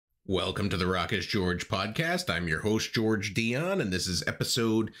Welcome to the Rock is George podcast. I'm your host, George Dionne, and this is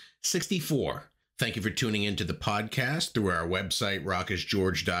episode 64. Thank you for tuning into the podcast through our website,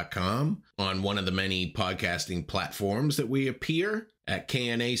 rockisgeorge.com, on one of the many podcasting platforms that we appear at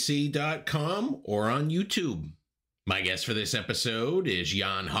knac.com or on YouTube. My guest for this episode is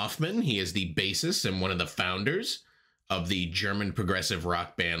Jan Hoffman. He is the bassist and one of the founders of the German progressive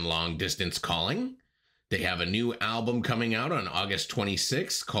rock band Long Distance Calling. They have a new album coming out on August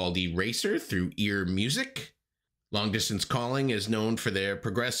 26th called Eraser through EarMusic. Long Distance Calling is known for their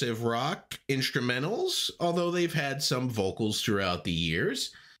progressive rock instrumentals, although they've had some vocals throughout the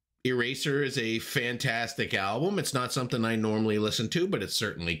years. Eraser is a fantastic album. It's not something I normally listen to, but it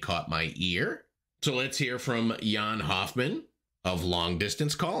certainly caught my ear. So let's hear from Jan Hoffman of Long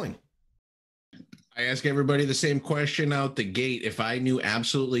Distance Calling. I ask everybody the same question out the gate. If I knew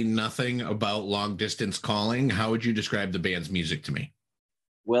absolutely nothing about Long Distance Calling, how would you describe the band's music to me?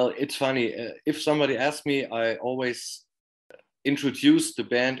 Well, it's funny. If somebody asks me, I always introduce the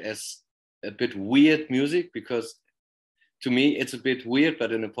band as a bit weird music, because to me, it's a bit weird,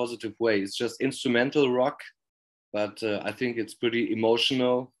 but in a positive way. It's just instrumental rock, but I think it's pretty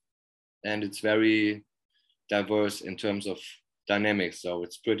emotional and it's very diverse in terms of dynamics. So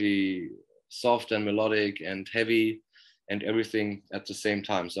it's pretty soft and melodic and heavy and everything at the same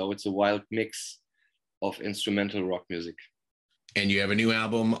time. So it's a wild mix of instrumental rock music. And you have a new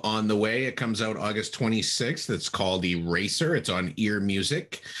album on the way. It comes out August 26th. It's called Eraser. It's on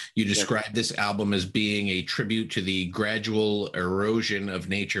EarMusic. You described this album as being a tribute to the gradual erosion of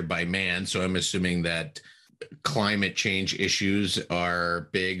nature by man. So I'm assuming that climate change issues are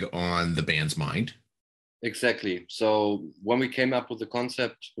big on the band's mind. Exactly. So when we came up with the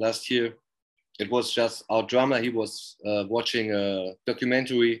concept last year, it was just our drummer. He was watching a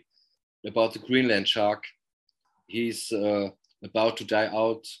documentary about the Greenland shark. He's about to die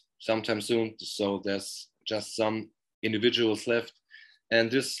out sometime soon. So there's just some individuals left.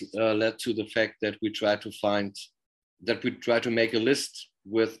 And this led to the fact that we try to make a list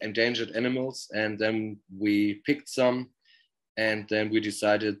with endangered animals. And then we picked some. And then we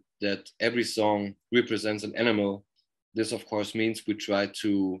decided that every song represents an animal. This, of course, means we try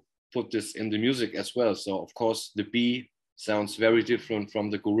to put this in the music as well. So, of course, the bee sounds very different from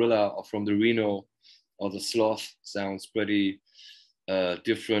the gorilla or from the rhino, or the sloth sounds pretty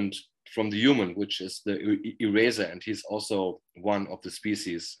different from the human, which is the eraser, and he's also one of the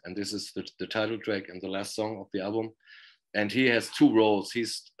species. And this is the title track and the last song of the album. And he has two roles.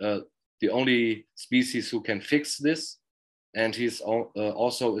 He's the only species who can fix this, and he's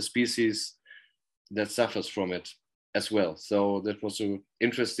also a species that suffers from it as well. So that was an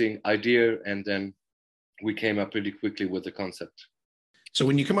interesting idea, and then we came up pretty quickly with the concept. So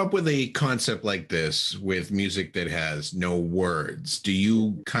when you come up with a concept like this with music that has no words, do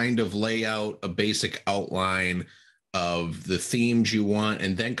you kind of lay out a basic outline of the themes you want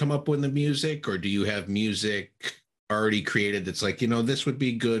and then come up with the music, or do you have music already created that's like, this would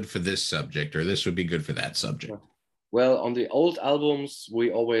be good for this subject or this would be good for that subject? Well, on the old albums,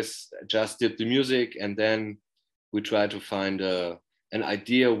 we always just did the music, and then we try to find an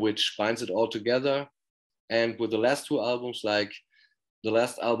idea which binds it all together. And with the last two albums, like the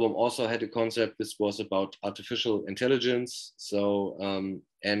last album also had a concept. This was about artificial intelligence. So,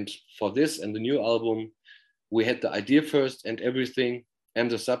 and for this and the new album, we had the idea first and everything and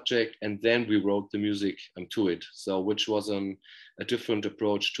the subject, and then we wrote the music to it. So, which was a different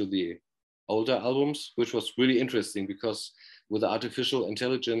approach to the older albums, which was really interesting, because with the artificial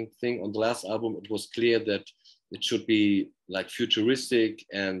intelligence thing on the last album, it was clear that it should be like futuristic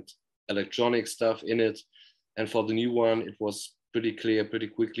and electronic stuff in it. And for the new one, it was pretty clear pretty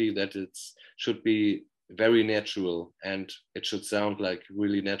quickly that it should be very natural, and it should sound like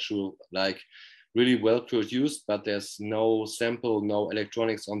really natural, like really well produced, but there's no sample, no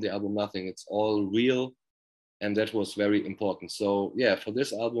electronics on the album, nothing. It's all real. And that was very important. So yeah, for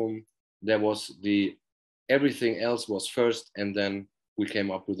this album, there was everything else was first, and then we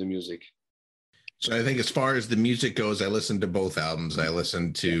came up with the music. So I think as far as the music goes, I listened to both albums. I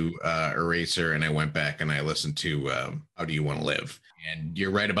listened to Eraser, and I went back and I listened to How Do You Want to Live? And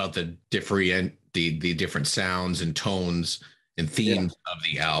you're right about the different sounds and tones and themes of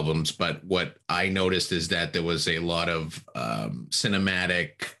the albums. But what I noticed is that there was a lot of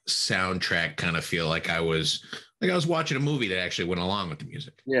cinematic soundtrack kind of feel, like I was watching a movie that actually went along with the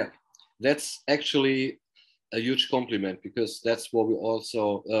music. Yeah, that's actually a huge compliment, because that's what we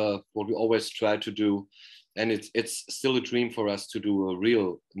always try to do. And it's still a dream for us to do a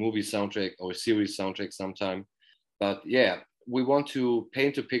real movie soundtrack or a series soundtrack sometime. But yeah, we want to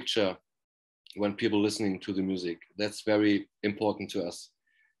paint a picture when people listening to the music. That's very important to us.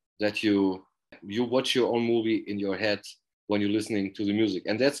 that you watch your own movie in your head when you're listening to the music.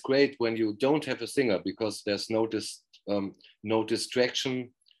 And that's great when you don't have a singer, because there's no distraction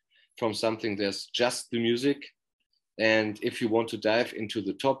from something. There's just the music. And if you want to dive into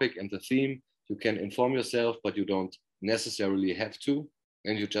the topic and the theme, you can inform yourself, but you don't necessarily have to.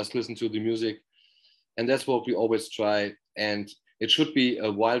 And you just listen to the music. And that's what we always try. And it should be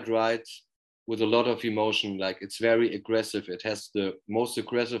a wild ride with a lot of emotion. Like, it's very aggressive. It has the most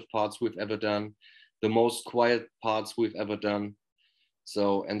aggressive parts we've ever done, the most quiet parts we've ever done.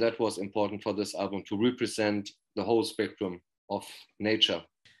 So, and that was important for this album, to represent the whole spectrum of nature.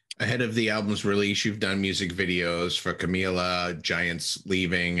 Ahead of the album's release, you've done music videos for Camila, Giants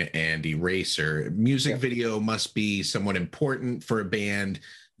Leaving, and Eraser. Music video must be somewhat important for a band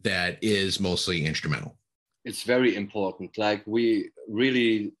that is mostly instrumental. It's very important. Like, we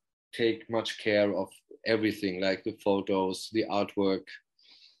really take much care of everything, like the photos, the artwork,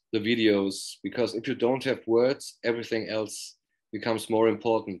 the videos, because if you don't have words, everything else becomes more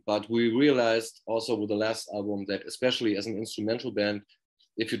important. But we realized also with the last album that, especially as an instrumental band,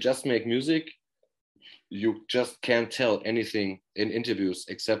 if you just make music, you just can't tell anything in interviews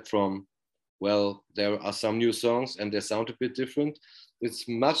except from, well, there are some new songs and they sound a bit different. It's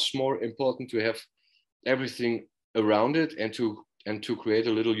much more important to have everything around it, and to create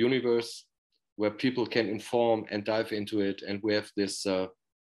a little universe where people can inform and dive into it. And we have this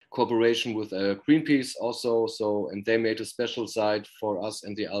cooperation with Greenpeace also. So, and they made a special site for us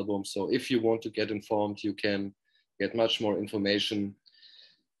and the album. So if you want to get informed, you can get much more information.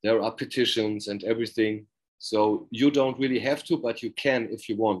 There are petitions and everything. So you don't really have to, but you can if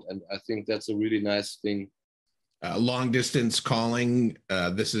you want. And I think that's a really nice thing. Long Distance Calling,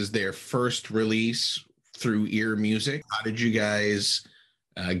 this is their first release through EarMusic. How did you guys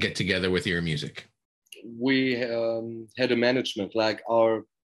get together with EarMusic? We had a management, like our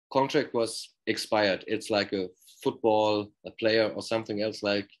contract was expired. It's like a player or something else.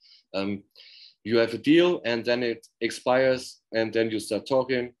 Like you have a deal and then it expires and then you start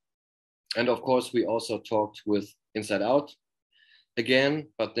talking. And of course, we also talked with Inside Out again,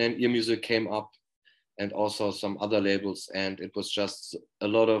 but then EarMusic came up, and also some other labels. And it was just a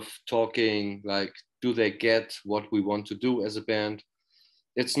lot of talking, like, do they get what we want to do as a band?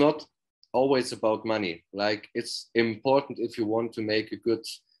 It's not always about money. Like, it's important if you want to make a good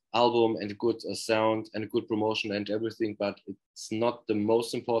album and a good sound and a good promotion and everything, but it's not the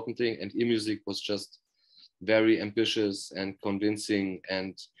most important thing. And EarMusic was just very ambitious and convincing.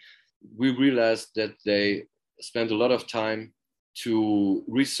 And we realized that they spent a lot of time to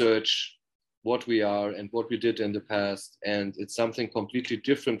research what we are and what we did in the past. And it's something completely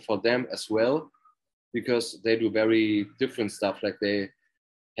different for them as well, because they do very different stuff. Like, they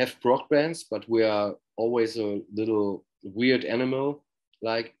have prog bands, but we are always a little weird animal,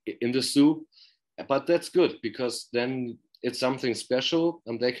 like in the zoo. But that's good, because then it's something special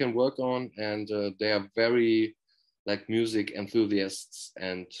and they can work on, and they are very like music enthusiasts,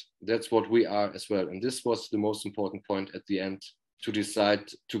 and that's what we are as well. And this was the most important point at the end, to decide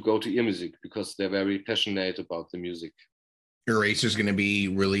to go to EarMusic, because they're very passionate about the music. Eraser is going to be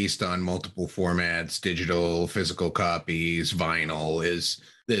released on multiple formats: digital, physical copies, vinyl.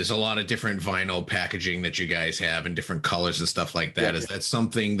 There's a lot of different vinyl packaging that you guys have in different colors and stuff like that. Yeah. Is that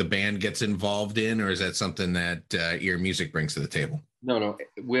something the band gets involved in, or is that something that EarMusic brings to the table? No,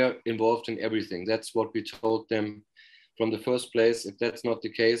 we're involved in everything. That's what we told them from the first place. If that's not the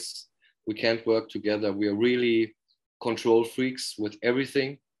case, we can't work together. We are really control freaks with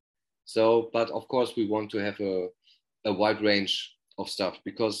everything. So, but of course we want to have a wide range of stuff,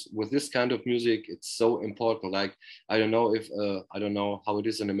 because with this kind of music, it's so important. Like, I don't know how it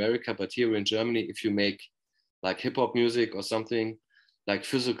is in America, but here in Germany, if you make like hip hop music or something, like,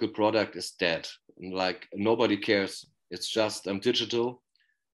 physical product is dead. Like, nobody cares. It's just digital.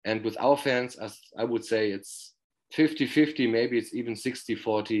 And with our fans, I would say it's 50-50, maybe it's even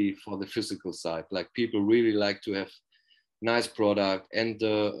 60-40 for the physical side. Like, people really like to have nice product and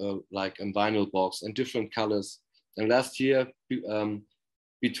like a vinyl box and different colors. And last year,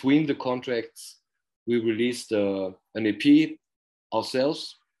 between the contracts, we released an EP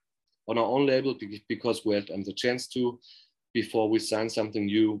ourselves on our own label, because we had the chance to, before we signed something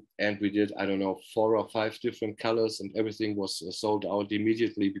new. And we did, 4 or 5 different colors, and everything was sold out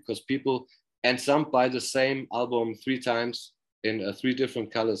immediately, because people, and some buy the same album 3 times in 3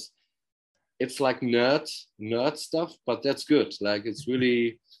 different colors. It's like nerd stuff, but that's good. Like, it's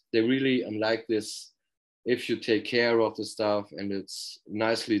really, they really like this, if you take care of the stuff and it's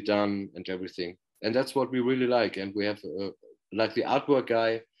nicely done and everything. And that's what we really like. And we have like the artwork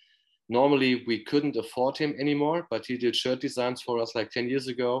guy normally we couldn't afford him anymore, but he did shirt designs for us like 10 years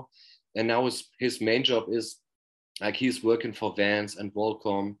ago. And now his main job is like he's working for Vans and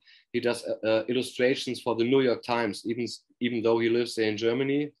Volcom. He does illustrations for the New York Times, even though he lives there in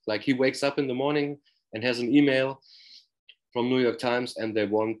Germany. Like he wakes up in the morning and has an email from New York Times, and they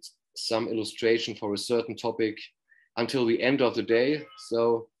want some illustration for a certain topic until the end of the day.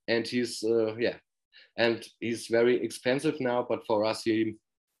 So, and he's and he's very expensive now, but for us he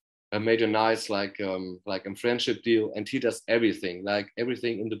made a nice like a friendship deal, and he does everything, like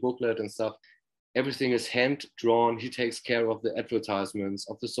everything in the booklet and stuff. Everything is hand drawn. He takes care of the advertisements,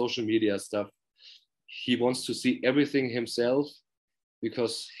 of the social media stuff. He wants to see everything himself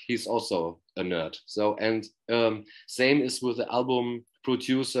because he's also a nerd. So, and same is with the album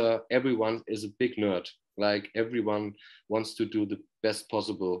producer. Everyone is a big nerd. Like everyone wants to do the best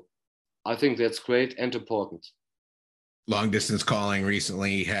possible. I think that's great and important. Long Distance Calling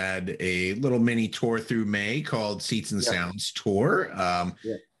recently had a little mini tour through May called Seats and Sounds Tour.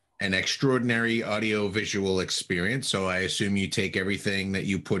 An extraordinary audio-visual experience. So I assume you take everything that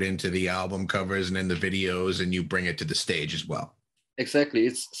you put into the album covers and in the videos and you bring it to the stage as well. Exactly.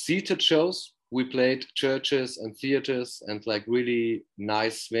 It's seated shows. We played churches and theaters and like really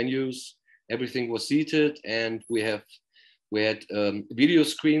nice venues. Everything was seated, and we had video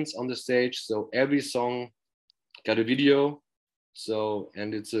screens on the stage. So every song got a video. So,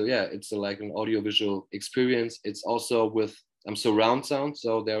 and it's like an audio-visual experience. It's also with surround sound.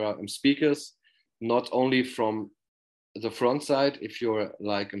 So there are speakers, not only from the front side. If you're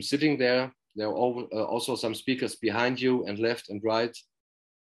like sitting there, there are also some speakers behind you and left and right.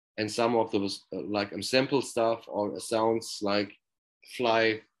 And some of those like sample stuff or sounds like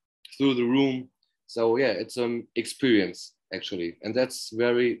fly through the room. So yeah, it's an experience actually. And that's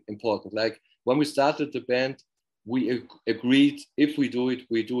very important. Like when we started the band, we agreed if we do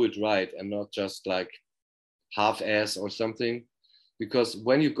it right and not just like half-ass or something, because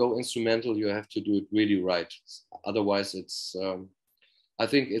when you go instrumental you have to do it really right, otherwise it's I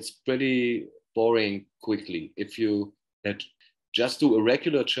think it's pretty boring quickly. If you just do a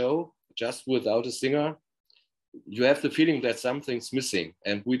regular show just without a singer, you have the feeling that something's missing,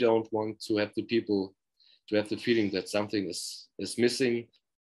 and we don't want to have the people to have the feeling that something is missing.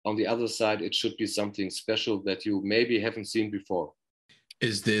 On the other side, it should be something special that you maybe haven't seen before.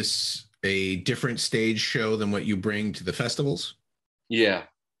 Is this a different stage show than what you bring to the festivals? Yeah,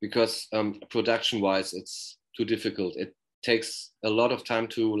 because production-wise, it's too difficult. It takes a lot of time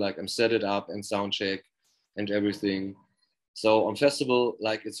to like set it up and sound check and everything. So on festival,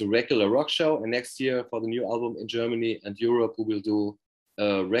 like it's a regular rock show, and next year for the new album in Germany and Europe, we will do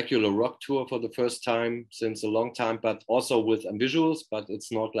a regular rock tour for the first time since a long time, but also with visuals. But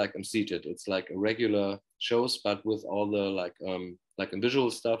it's not like seated. It's like a regular shows, but with all the like visual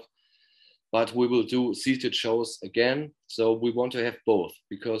stuff. But we will do seated shows again. So we want to have both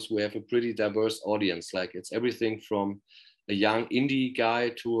because we have a pretty diverse audience. Like it's everything from a young indie guy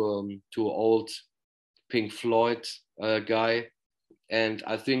to an old Pink Floyd guy. And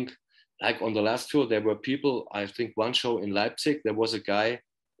I think like on the last tour, there were people, I think one show in Leipzig, there was a guy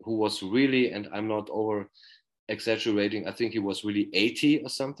who was really, and I'm not over exaggerating, I think he was really 80 or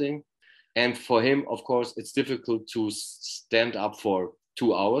something. And for him, of course, it's difficult to stand up for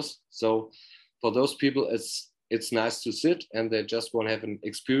 2 hours. So for those people, it's nice to sit and they just want to have an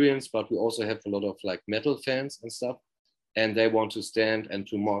experience. But we also have a lot of like metal fans and stuff, and they want to stand and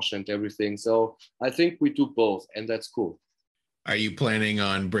to mosh and everything. So I think we do both, and that's cool. Are you planning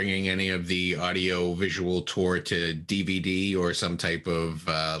on bringing any of the audio visual tour to DVD or some type of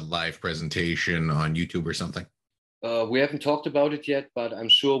live presentation on YouTube or something? We haven't talked about it yet, but I'm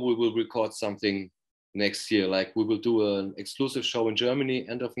sure we will record something next year. Like we will do an exclusive show in Germany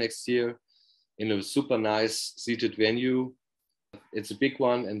end of next year in a super nice seated venue. It's a big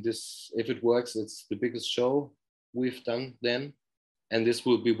one, and this, if it works, it's the biggest show we've done then. And this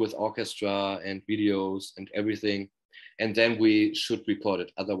will be with orchestra and videos and everything. And then we should record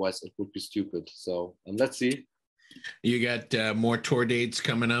it. Otherwise, it would be stupid. So let's see. You got more tour dates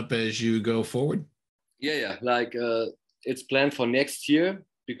coming up as you go forward? Yeah. Like it's planned for next year,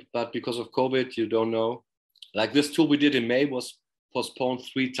 but because of COVID, you don't know. Like this tour we did in May was postponed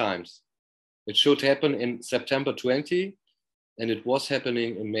 3 times. It should happen in September 20, and it was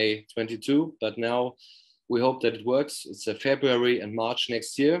happening in May 22. But now we hope that it works. It's February and March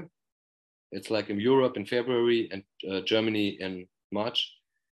next year. It's like in Europe in February and Germany in March.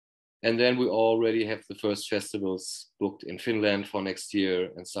 And then we already have the first festivals booked in Finland for next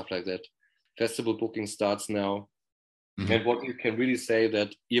year and stuff like that. Festival booking starts now. Mm-hmm. And what you can really say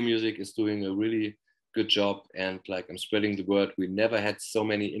that EarMusic is doing a really good job, and like I'm spreading the word. We never had so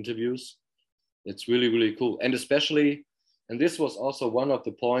many interviews. It's really, really cool. And especially, and this was also one of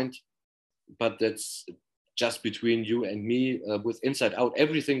the point, but that's just between you and me, with Inside Out,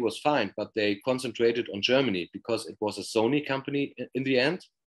 everything was fine, but they concentrated on Germany because it was a Sony company in the end.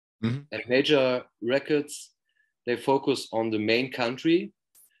 Mm-hmm. And major records, they focus on the main country.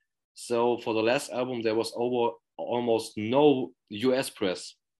 So for the last album, there was almost no US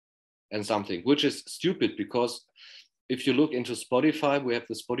press and something, which is stupid because if you look into Spotify, we have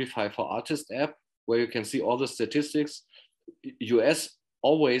the Spotify for Artists app where you can see all the statistics. US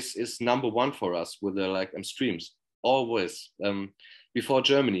always is #1 for us with the streams, always, before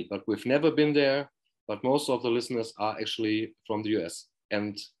Germany, but we've never been there. But most of the listeners are actually from the US.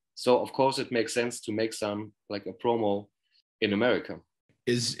 And so of course it makes sense to make some like a promo in America.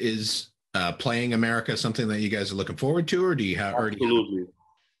 Is playing America something that you guys are looking forward to, or do you have already? Absolutely.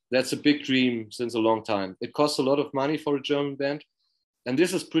 That's a big dream since a long time. It costs a lot of money for a German band. And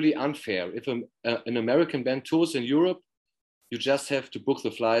this is pretty unfair. If an American band tours in Europe, you just have to book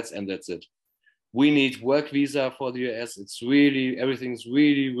the flights and that's it. We need work visa for the US. It's really, everything's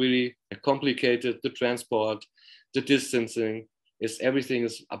really, really complicated. The transport, the distancing, everything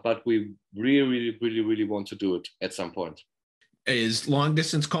is, but we really, really, really, really want to do it at some point. Is long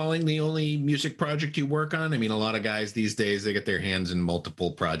distance calling the only music project you work on? I mean, a lot of guys these days, they get their hands in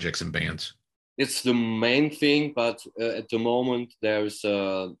multiple projects and bands. It's the main thing, but at the moment there's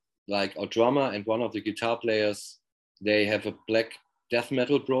like our drummer and one of the guitar players, they have a black death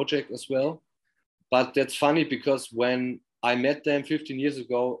metal project as well. But that's funny because when I met them 15 years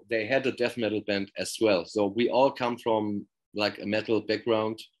ago, they had a death metal band as well. So we all come from like a metal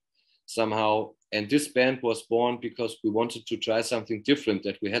background somehow. And this band was born because we wanted to try something different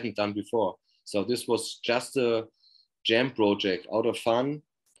that we hadn't done before. So this was just a jam project out of fun,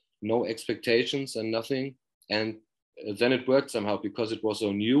 no expectations and nothing. And then it worked somehow because it was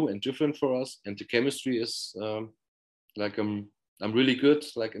so new and different for us. And the chemistry is I'm really good,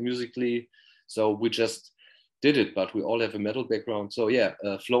 like musically. So we just did it, but we all have a metal background. So yeah,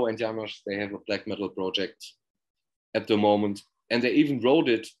 Flo and Janos, they have a black metal project at the moment. And they even wrote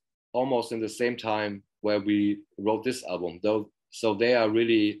it almost in the same time where we wrote this album, though. So they are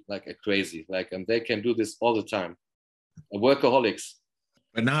really like a crazy, and they can do this all the time. Workaholics.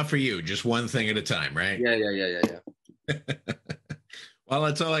 But not for you, just one thing at a time, right? Yeah. Well,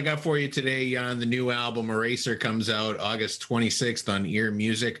 that's all I got for you today, Jan. The new album Eraser comes out August 26th on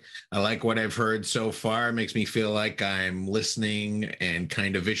EarMusic. I like what I've heard so far. It makes me feel like I'm listening and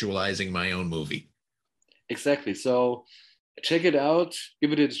kind of visualizing my own movie. Exactly. So check it out,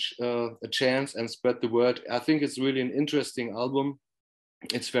 give it a chance and spread the word. I think it's really an interesting album.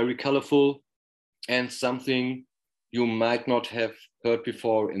 It's very colorful and something you might not have heard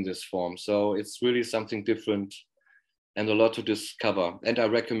before in this form. So it's really something different and a lot to discover. And I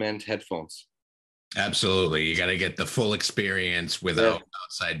recommend headphones. Absolutely. You got to get the full experience without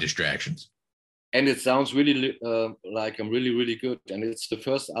outside distractions. And it sounds really really, really good. And it's the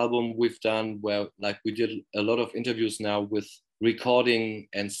first album we've done where we did a lot of interviews now with recording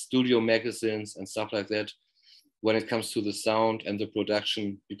and studio magazines and stuff like that when it comes to the sound and the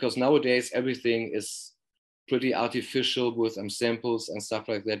production, because nowadays everything is pretty artificial with samples and stuff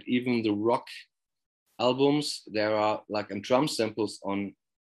like that. Even the rock albums, there are drum samples on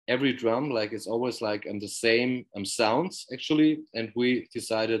every drum, it's always the same sounds actually. And we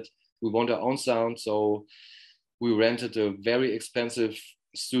decided we want our own sound, so we rented a very expensive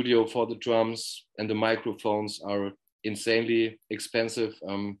studio for the drums, and the microphones are insanely expensive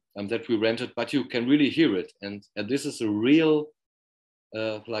that we rented, but you can really hear it. And this is a real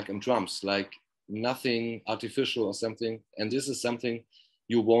drums, nothing artificial or something. And this is something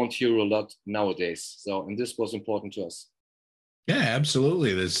you won't hear a lot nowadays. So, and this was important to us. Yeah,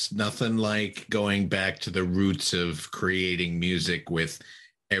 absolutely. There's nothing like going back to the roots of creating music with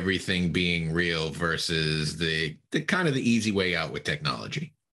everything being real versus the kind of the easy way out with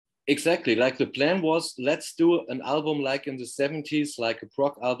technology. Exactly. The plan was, let's do an album in the 70s, a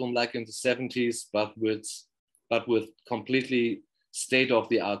prog album in the 70s, but with completely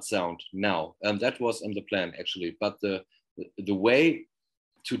state-of-the-art sound now. And that was in the plan actually. But the way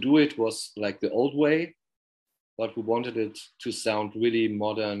to do it was the old way, but we wanted it to sound really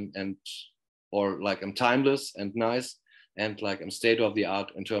modern and timeless and nice and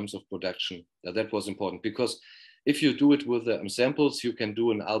state-of-the-art in terms of production. That was important, because if you do it with the samples, you can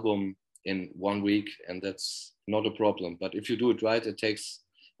do an album in 1 week, and that's not a problem. But if you do it right, it takes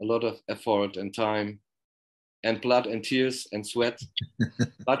a lot of effort and time and blood and tears and sweat.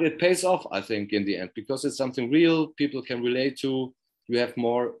 But it pays off, I think, in the end, because it's something real people can relate to. You have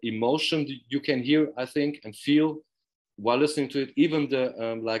more emotion you can hear, I think, and feel while listening to it. Even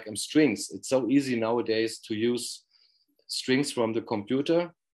the strings. It's so easy nowadays to use strings from the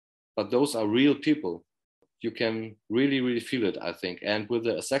computer, but those are real people. You can really, really feel it, I think. And with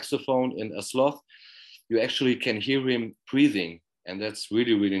a saxophone in a sloth, you actually can hear him breathing, and that's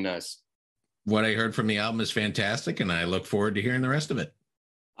really, really nice. What I heard from the album is fantastic, and I look forward to hearing the rest of it.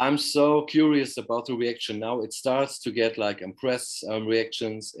 I'm so curious about the reaction now. It starts to get like press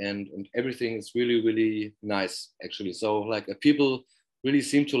reactions, and everything is really, really nice, actually. So like people really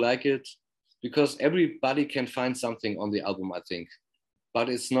seem to like it, because everybody can find something on the album, I think. But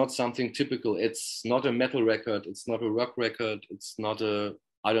it's not something typical. It's not a metal record. It's not a rock record. It's not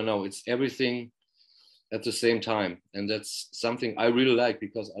I don't know. It's everything at the same time. And that's something I really like,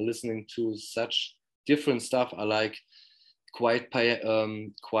 because I'm listening to such different stuff. I like quiet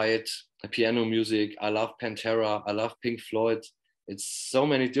piano music. I love Pantera. I love Pink Floyd. It's so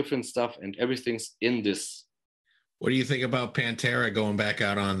many different stuff, and everything's in this. What do you think about Pantera going back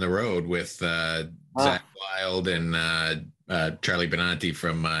out on the road with Zakk Wylde and Charlie Benante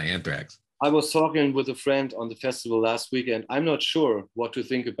from Anthrax? I was talking with a friend on the festival last weekend. I'm not sure what to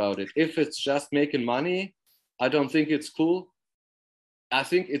think about it. If it's just making money, I don't think it's cool. I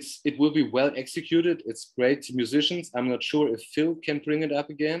think it will be well executed. It's great musicians. I'm not sure if Phil can bring it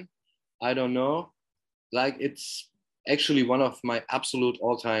up again. I don't know. Like, it's actually one of my absolute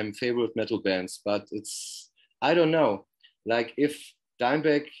all-time favorite metal bands, but I don't know. Like, if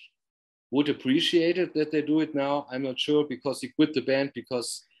Dimebag would appreciate it that they do it now, I'm not sure, because he quit the band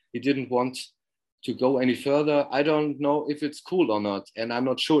because he didn't want to go any further. I don't know if it's cool or not, and I'm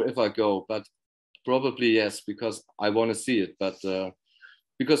not sure if I go, but probably yes, because I want to see it. But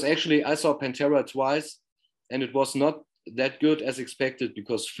because actually I saw Pantera twice, and it was not that good as expected,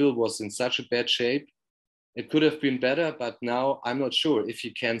 because Phil was in such a bad shape. It could have been better, but now I'm not sure if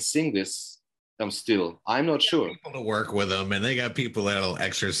he can sing this still. I'm not sure. People to work with them, and they got people that'll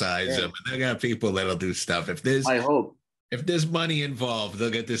exercise them, and they got people that'll do stuff. I hope. If there's money involved, they'll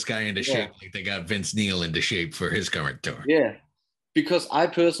get this guy into shape like they got Vince Neil into shape for his current tour. Yeah, because I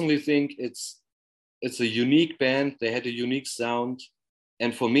personally think it's a unique band. They had a unique sound.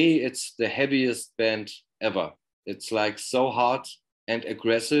 And for me, it's the heaviest band ever. It's like so hard and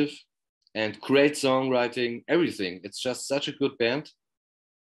aggressive and great songwriting, everything. It's just such a good band.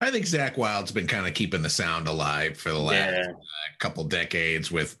 I think Zakk Wylde's been kind of keeping the sound alive for the last couple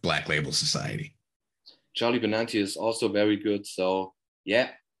decades with Black Label Society. Charlie Benante is also very good. So yeah,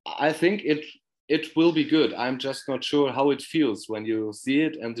 I think it will be good. I'm just not sure how it feels when you see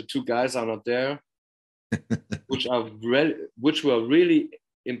it and the two guys are not there, which were really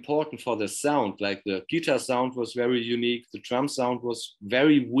important for the sound. Like, the guitar sound was very unique. The drum sound was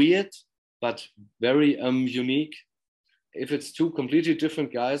very weird, but very unique. If it's two completely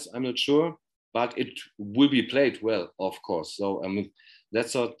different guys, I'm not sure, but it will be played well, of course. So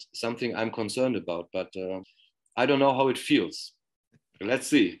that's not something I'm concerned about, but I don't know how it feels. Let's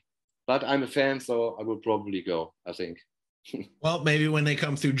see. But I'm a fan, so I will probably go, I think. Well, maybe when they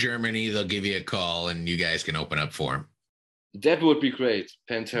come through Germany, they'll give you a call and you guys can open up for them. That would be great,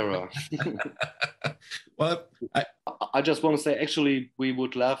 Pantera. Well, I just want to say, actually, we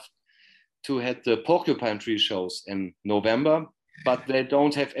would love to have the Porcupine Tree shows in November, but they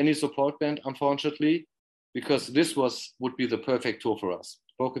don't have any support band, unfortunately, because this would be the perfect tour for us.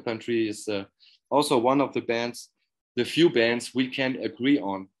 Porcupine Tree is also one of the few bands we can agree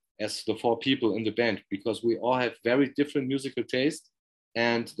on as the four people in the band, because we all have very different musical taste,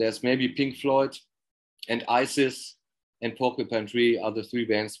 and there's maybe Pink Floyd and Isis and Porcupine Tree are the three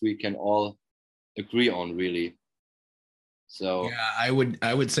bands we can all agree on, really. So yeah,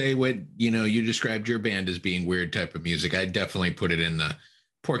 I would say what you described your band as being weird type of music. I'd definitely put it in the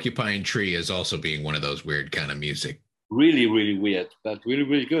Porcupine Tree as also being one of those weird kind of music. Really, really weird, but really,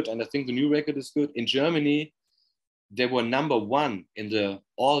 really good. And I think the new record is good. In Germany, they were number one in the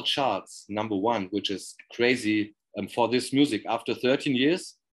all charts, number one, which is crazy for this music. After 13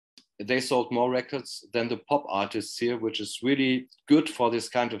 years, they sold more records than the pop artists here, which is really good for this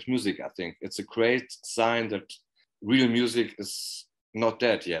kind of music, I think. It's a great sign that real music is not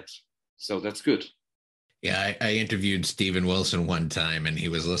dead yet. So that's good. Yeah, I interviewed Steven Wilson one time, and he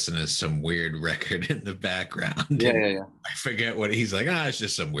was listening to some weird record in the background. Yeah. I forget what he's like. It's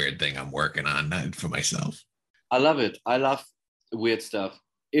just some weird thing I'm working on, not for myself. I love it. I love weird stuff.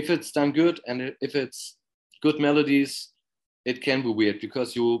 If it's done good and if it's good melodies, it can be weird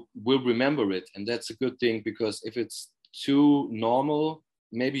because you will remember it. And that's a good thing, because if it's too normal,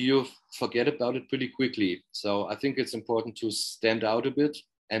 maybe you forget about it pretty quickly. So I think it's important to stand out a bit,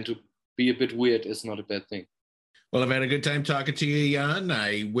 and to be a bit weird is not a bad thing. Well, I've had a good time talking to you, Jan.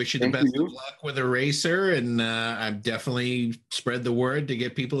 I wish you the Thank best of you. luck with Eraser, and I've definitely spread the word to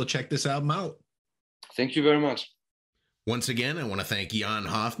get people to check this album out. Thank you very much. Once again, I want to thank Jan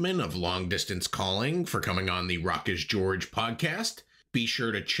Hoffman of Long Distance Calling for coming on the Rock is George podcast. Be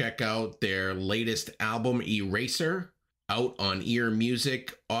sure to check out their latest album, Eraser, out on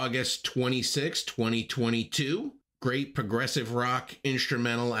EarMusic August 26, 2022. Great progressive rock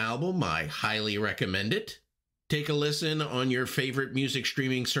instrumental album. I highly recommend it. Take a listen on your favorite music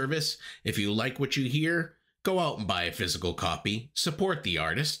streaming service. If you like what you hear, go out and buy a physical copy. Support the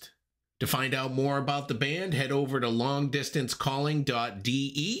artist. To find out more about the band, head over to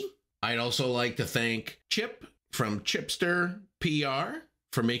longdistancecalling.de. I'd also like to thank Chip from Chipster PR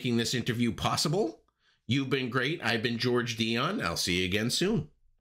for making this interview possible. You've been great. I've been George Dionne. I'll see you again soon.